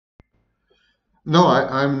No,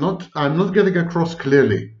 I'm not getting across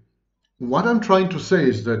clearly. What I'm trying to say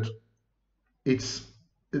is that it's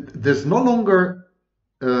there's no longer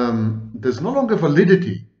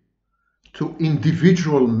validity to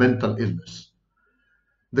individual mental illness.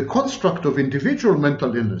 The construct of individual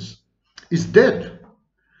mental illness is dead,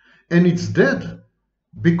 and it's dead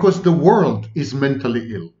because the world is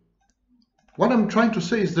mentally ill. What I'm trying to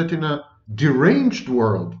say is that in a deranged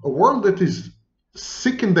world, a world that is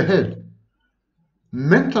sick in the head,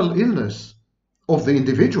 mental illness of the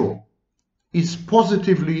individual is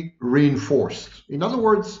positively reinforced. In other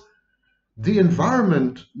words, the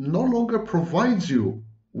environment no longer provides you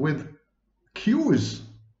with cues,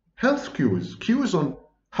 health cues, cues on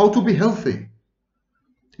how to be healthy.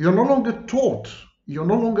 You're no longer taught, you're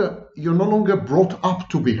no longer brought up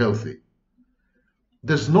to be healthy.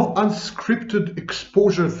 There's no unscripted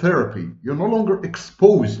exposure therapy. You're no longer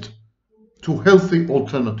exposed to healthy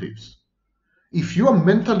alternatives. If you are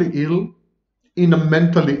mentally ill in a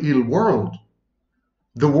mentally ill world,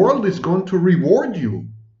 the world is going to reward you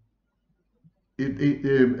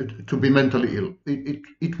to be mentally ill.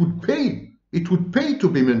 It would pay. It would pay to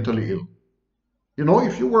be mentally ill. You know,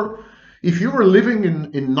 if you were living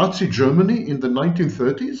in Nazi Germany in the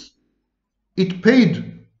 1930s, it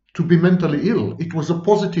paid to be mentally ill. It was a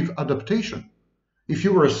positive adaptation. If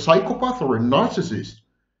you were a psychopath or a narcissist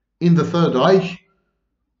in the Third Reich,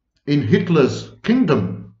 in Hitler's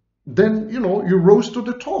kingdom, then you rose to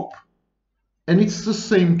the top. And it's the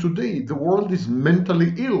same today. The world is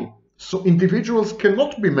mentally ill. So individuals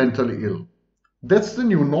cannot be mentally ill. That's the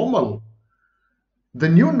new normal. The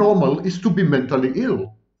new normal is to be mentally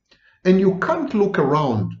ill. And you can't look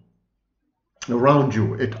around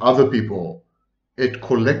you at other people, at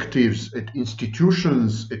collectives, at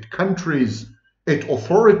institutions, at countries, at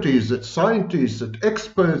authorities, at scientists, at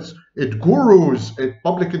experts, at gurus, at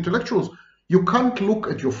public intellectuals. You can't look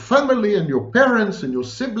at your family and your parents and your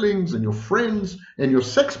siblings and your friends and your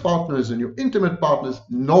sex partners and your intimate partners.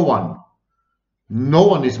 No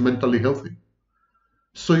one is mentally healthy.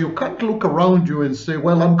 So you can't look around you and say,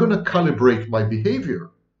 well, I'm going to calibrate my behavior.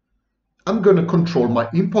 I'm going to control my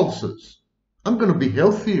impulses. I'm going to be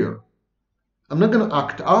healthier. I'm not going to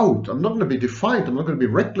act out. I'm not going to be defiant. I'm not going to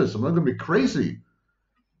be reckless. I'm not going to be crazy.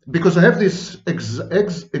 Because I have these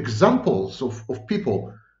examples of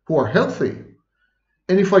people who are healthy.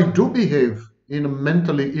 And if I do behave in a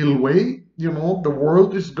mentally ill way, the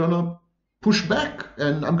world is going to push back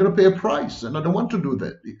and I'm going to pay a price. And I don't want to do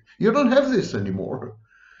that. You don't have this anymore.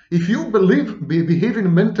 If you behave in a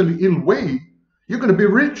mentally ill way, you're going to be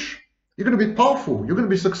rich. You're going to be powerful. You're going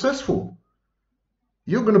to be successful.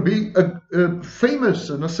 You're going to be famous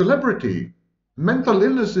and a celebrity. Mental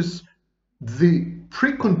illness is the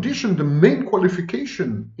precondition, the main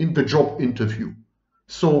qualification in the job interview.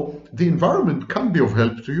 So the environment can be of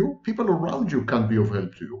help to you. People around you can be of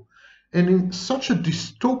help to you. And in such a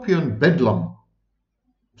dystopian bedlam,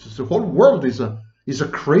 the whole world is a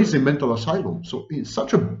crazy mental asylum. So in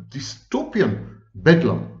such a dystopian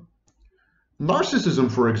bedlam, narcissism,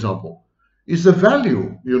 for example, is a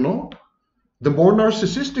value, The more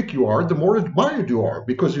narcissistic you are, the more admired you are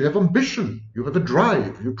because you have ambition, you have a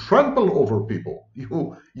drive, you trample over people,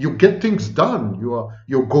 you get things done,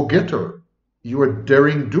 you're a go-getter, you're a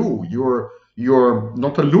daring do, you're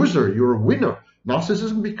not a loser, you're a winner.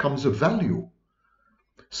 Narcissism becomes a value.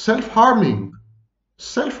 Self-harming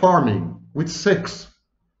with sex,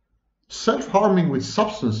 self-harming with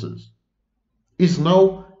substances is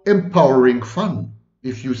now empowering fun.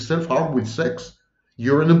 If you self-harm with sex,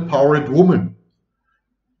 you're an empowered woman.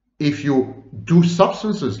 If you do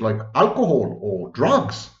substances like alcohol or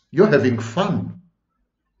drugs, you're having fun.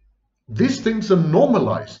 These things are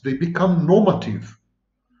normalized. They become normative.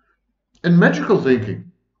 And magical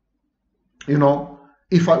thinking,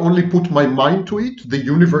 if I only put my mind to it, the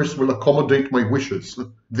universe will accommodate my wishes.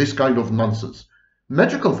 This kind of nonsense.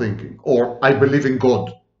 Magical thinking, or I believe in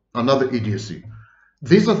God, another idiocy.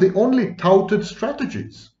 These are the only touted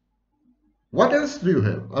strategies. What else do you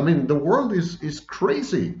have? I mean, the world is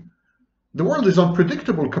crazy. The world is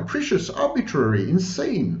unpredictable, capricious, arbitrary,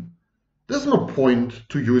 insane. There's no point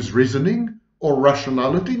to use reasoning or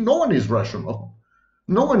rationality. No one is rational.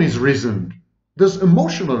 No one is reasoned. There's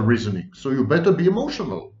emotional reasoning, so you better be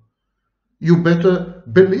emotional. You better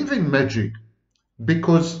believe in magic,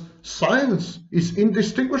 because science is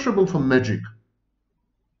indistinguishable from magic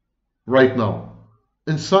right now.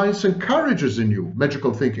 And science encourages in you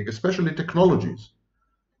magical thinking, especially technologies.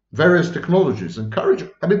 Various technologies encourage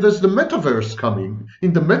it. I mean, there's the metaverse coming.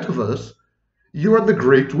 In the metaverse, you are the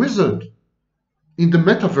great wizard. In the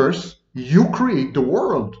metaverse, you create the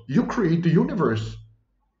world. You create the universe.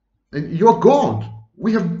 And you're God.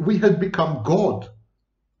 We have become God.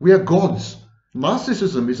 We are gods.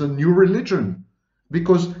 Narcissism is a new religion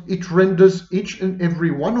because it renders each and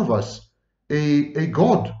every one of us a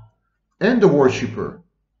god and a worshipper.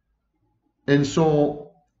 And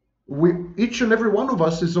so each and every one of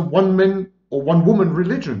us is a one-man or one-woman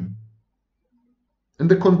religion. And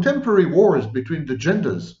the contemporary wars between the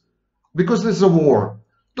genders, because there's a war.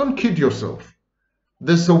 Don't kid yourself.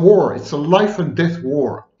 There's a war. It's a life and death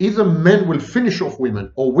war. Either men will finish off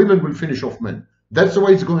women or women will finish off men. That's the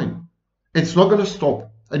way it's going. It's not going to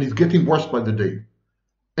stop, and it's getting worse by the day.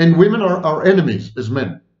 And women are our enemies as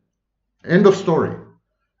men. End of story.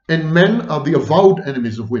 And men are the avowed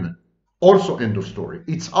enemies of women. Also end of story.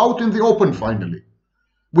 It's out in the open finally.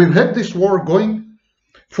 We've had this war going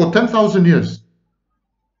for 10,000 years.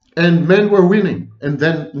 And men were winning, and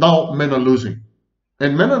then now men are losing.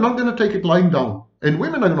 And men are not going to take it lying down. And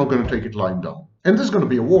women are not going to take it lying down. And there's going to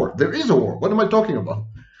be a war. There is a war. What am I talking about?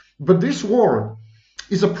 But this war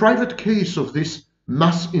is a private case of this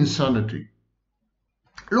mass insanity.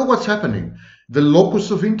 Look what's happening. The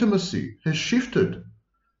locus of intimacy has shifted.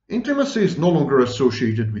 Intimacy is no longer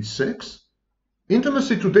associated with sex.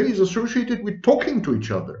 Intimacy today is associated with talking to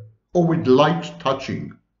each other or with light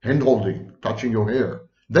touching, hand-holding, touching your hair.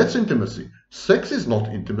 That's intimacy. Sex is not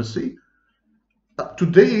intimacy.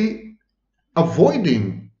 Today,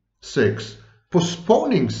 avoiding sex,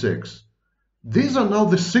 postponing sex, these are now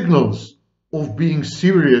the signals of being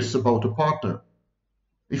serious about a partner.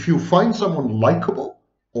 If you find someone likable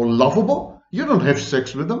or lovable, you don't have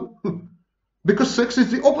sex with them because sex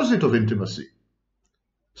is the opposite of intimacy.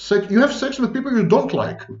 You have sex with people you don't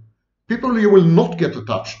like, people you will not get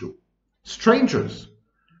attached to, strangers.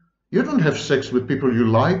 You don't have sex with people you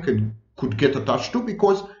like and could get attached to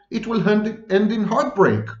because it will end in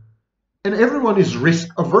heartbreak. And everyone is risk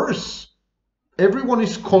averse. Everyone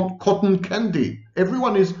is cotton candy.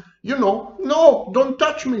 Everyone is, no, don't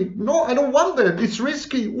touch me. No, I don't want that. It's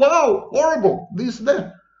risky. Wow, horrible.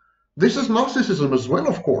 That. This is narcissism as well,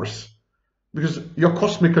 of course, because you're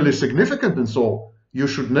cosmically significant, and so you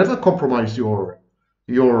should never compromise your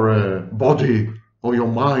body or your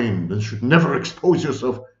mind, and should never expose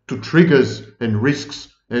yourself to triggers and risks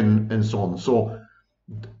and so on. So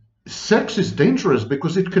sex is dangerous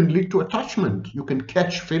because it can lead to attachment. You can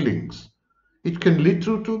catch feelings. It can lead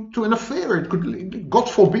to an affair. It could lead, God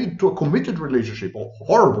forbid, to a committed relationship or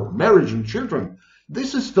horrible marriage and children.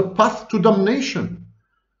 This is the path to damnation.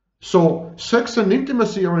 So sex and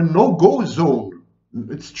intimacy are a no-go zone.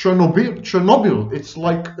 It's Chernobyl. It's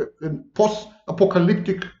like a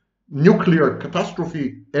post-apocalyptic nuclear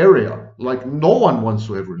catastrophe area. Like no one wants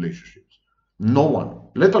to have relationships. No one,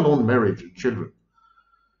 let alone marriage and children.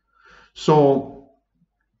 So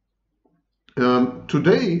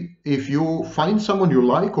today, if you find someone you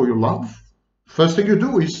like or you love, first thing you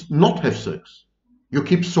do is not have sex. You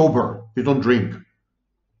keep sober, you don't drink,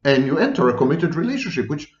 and you enter a committed relationship,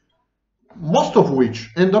 most of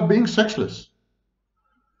which end up being sexless.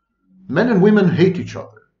 Men and women hate each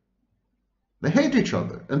other. They hate each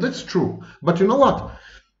other, and that's true. But you know what?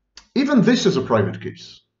 Even this is a private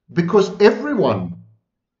case, because everyone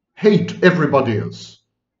hates everybody else.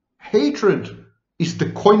 Hatred is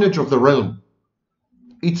the coinage of the realm.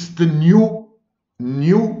 It's the new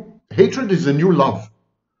hatred is the new love.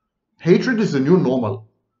 Hatred is the new normal.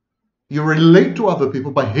 You relate to other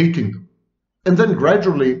people by hating them. And then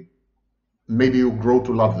gradually, maybe you grow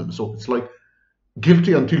to love them. So it's like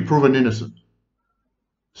guilty until proven innocent.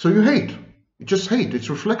 So you hate. You just hate.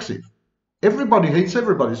 It's reflexive. Everybody hates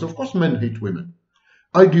everybody. So of course men hate women.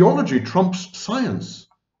 Ideology trumps science.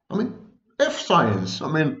 I mean, F science.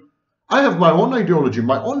 I mean, I have my own ideology,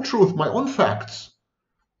 my own truth, my own facts.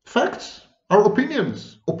 Facts are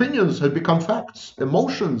opinions. Opinions have become facts.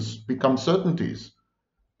 Emotions become certainties.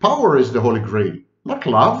 Power is the holy grail, not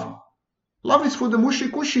love. Love is for the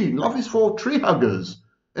mushy-cushy. Love is for tree huggers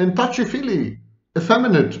and touchy-feely,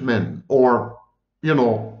 effeminate men or,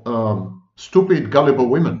 stupid, gullible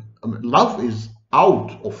women. I mean, love is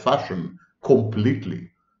out of fashion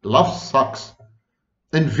completely. Love sucks.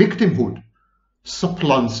 And victimhood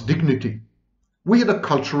supplants dignity. We had a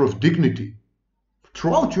culture of dignity.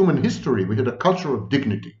 Throughout human history, we had a culture of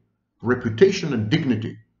dignity. Reputation and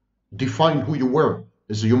dignity defined who you were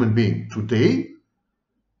as a human being. Today,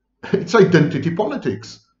 it's identity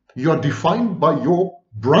politics. You are defined by your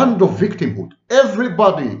brand of victimhood.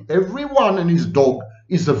 Everybody, everyone and his dog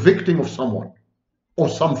is a victim of someone or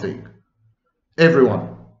something.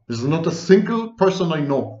 Everyone. There's not a single person I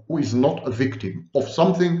know who is not a victim of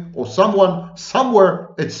something or someone, somewhere,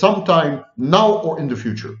 at some time, now or in the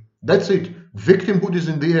future. That's it. Victimhood is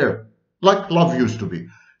in the air, like love used to be.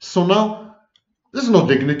 So now there's no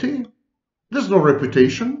dignity, there's no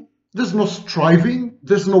reputation, there's no striving,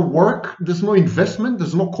 there's no work, there's no investment,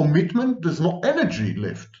 there's no commitment, there's no energy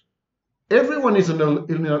left. Everyone is in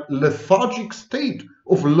a lethargic state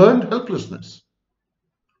of learned helplessness.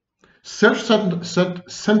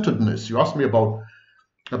 Self-centeredness, you asked me about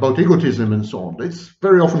egotism and so on. It's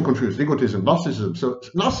very often confused, egotism, narcissism. So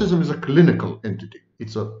narcissism is a clinical entity.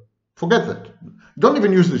 Forget that. Don't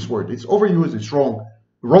even use this word. It's overused, it's wrong,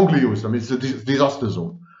 wrongly used. I mean, it's a disaster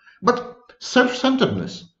zone. But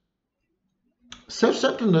self-centeredness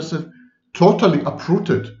has totally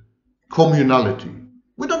uprooted communality.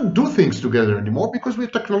 We don't do things together anymore because we're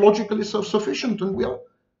technologically self-sufficient and we are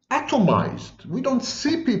atomized. We don't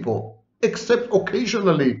see people except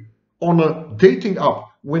occasionally on a dating app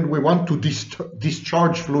when we want to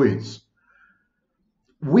discharge fluids.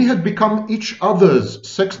 We had become each other's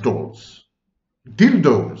sex dolls,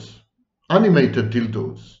 dildos, animated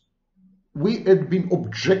dildos. We had been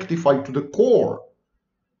objectified to the core.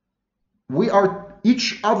 We are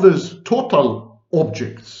each other's total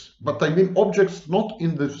objects, but I mean objects not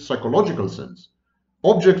in the psychological sense.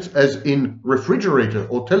 Objects as in refrigerator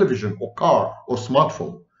or television or car or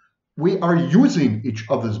smartphone. We are using each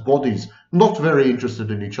other's bodies, not very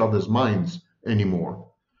interested in each other's minds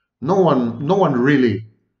anymore. No one really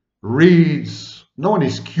reads, no one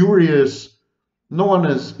is curious, no one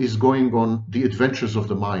is going on the adventures of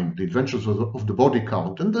the mind, the adventures of the body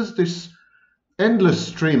count. And there's this endless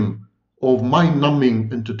stream of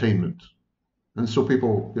mind-numbing entertainment. And so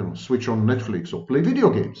people, switch on Netflix or play video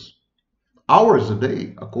games, hours a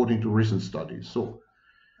day, according to recent studies. So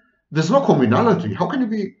there's no communality. How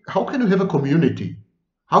can you have a community?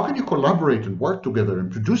 How can you collaborate and work together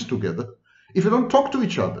and produce together if you don't talk to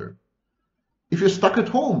each other? If you're stuck at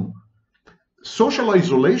home? Social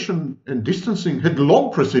isolation and distancing had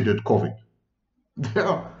long preceded COVID.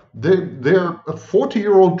 They're a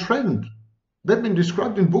 40-year-old trend. They've been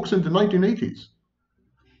described in books in the 1980s.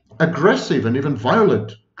 Aggressive and even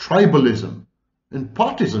violent tribalism and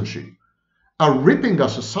partisanship are ripping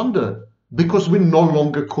us asunder because we no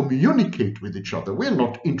longer communicate with each other. We're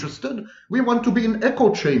not interested. We want to be in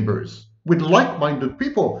echo chambers with like-minded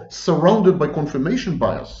people surrounded by confirmation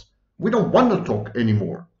bias. We don't want to talk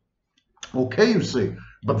anymore. Okay, you say,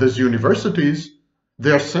 but there's universities.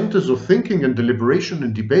 They are centers of thinking and deliberation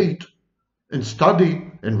and debate and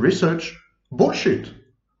study and research. Bullshit.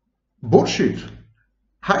 Bullshit.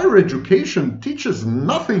 Higher education teaches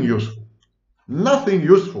nothing useful. Nothing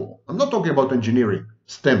useful. I'm not talking about engineering,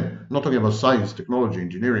 STEM. I'm not talking about science, technology,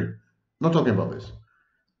 engineering. I'm not talking about this.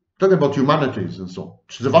 I'm talking about humanities and so on.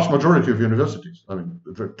 Which is the vast majority of universities. I mean,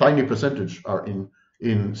 a tiny percentage are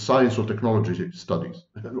in science or technology studies.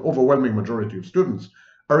 An overwhelming majority of students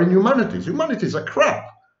are in humanities. Humanities are crap.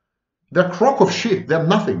 They're a crock of shit. They're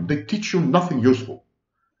nothing. They teach you nothing useful.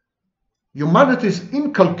 Humanities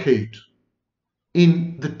inculcate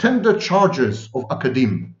in the tender charges of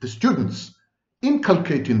academia, the students,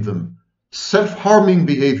 inculcate in them self-harming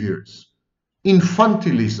behaviors,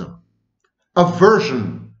 infantilism,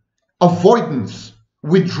 aversion, avoidance,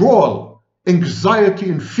 withdrawal, anxiety,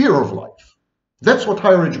 and fear of life. That's what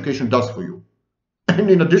higher education does for you. And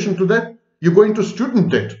in addition to that, you go into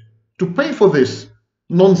student debt to pay for this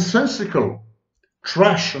nonsensical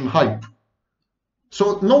trash and hype.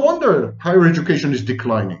 So no wonder higher education is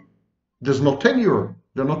declining. There's no tenure.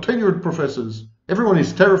 There are no tenured professors. Everyone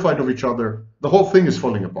is terrified of each other. The whole thing is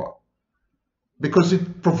falling apart because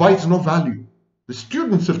it provides no value. The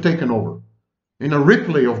students have taken over in a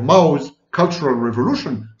replay of Mao's Cultural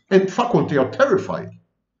Revolution, and faculty are terrified.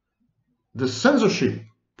 The censorship,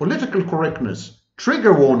 political correctness,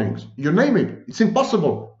 trigger warnings, you name it. It's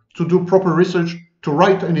impossible to do proper research, to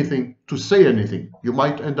write anything, to say anything. You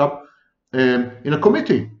might end up in a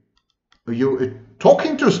committee.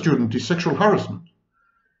 Talking to a student is sexual harassment.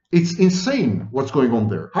 It's insane what's going on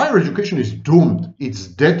there. Higher education is doomed. It's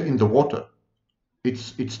dead in the water.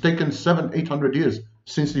 It's taken 700-800 years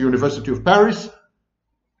since the University of Paris.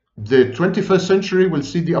 The 21st century will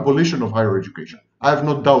see the abolition of higher education. I have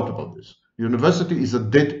no doubt about this. University is a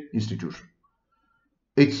dead institution.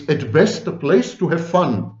 It's at best a place to have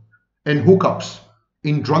fun and hookups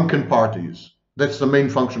in drunken parties. That's the main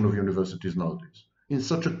function of universities nowadays. In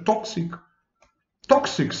such a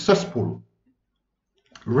toxic cesspool,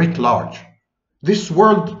 writ large. This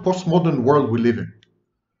world, postmodern world we live in,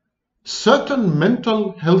 certain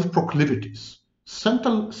mental health proclivities,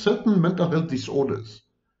 certain mental health disorders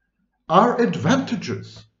are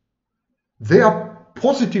advantages. They are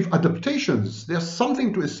positive adaptations. They are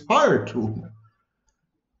something to aspire to.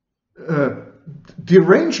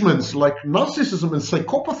 Derangements like narcissism and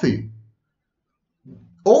psychopathy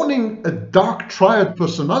owning a dark triad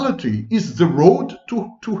personality is the road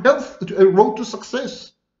to health, a road to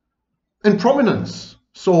success and prominence.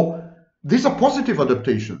 So these are positive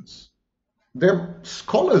adaptations. There are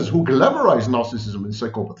scholars who glamorize narcissism and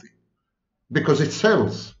psychopathy because it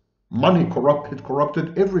sells. Money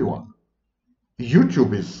corrupted everyone.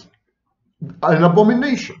 YouTube is an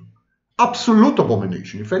abomination, absolute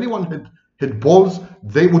abomination. If anyone had balls,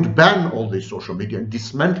 they would ban all this social media and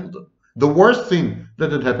dismantle them. The worst thing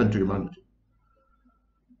that had happened to humanity.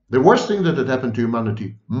 The worst thing that had happened to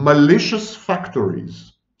humanity, malicious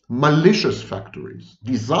factories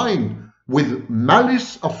designed with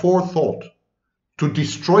malice aforethought to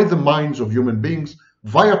destroy the minds of human beings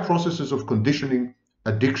via processes of conditioning,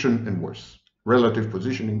 addiction, and worse, relative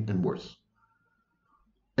positioning, and worse.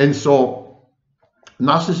 And so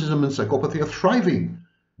narcissism and psychopathy are thriving.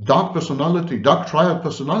 Dark personality, dark triad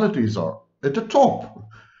personalities are at the top.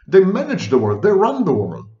 They manage the world, they run the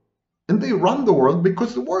world. And they run the world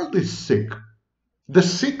because the world is sick. The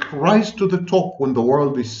sick rise to the top when the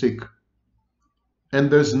world is sick. And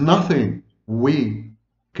there's nothing we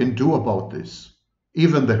can do about this,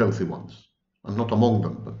 even the healthy ones. I'm not among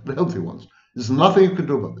them, but the healthy ones. There's nothing you can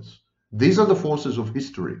do about this. These are the forces of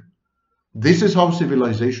history. This is how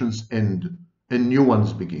civilizations end and new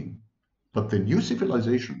ones begin. But the new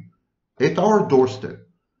civilization at our doorstep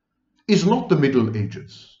is not the Middle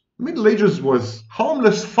Ages. Middle Ages was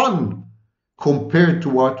harmless fun compared to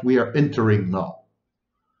what we are entering now.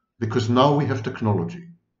 Because now we have technology.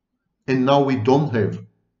 And now we don't have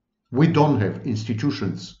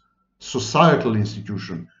institutions, societal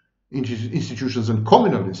institutions and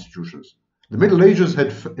communal institutions. The Middle Ages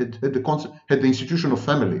had the institution of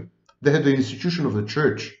family. They had the institution of the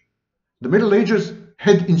church. The Middle Ages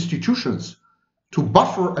had institutions to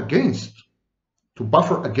buffer against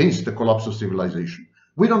the collapse of civilization.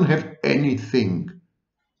 We don't have anything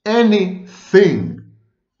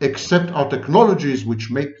except our technologies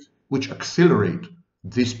which accelerate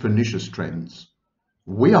these pernicious trends.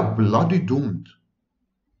 We are bloody doomed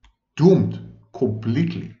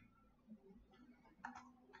completely.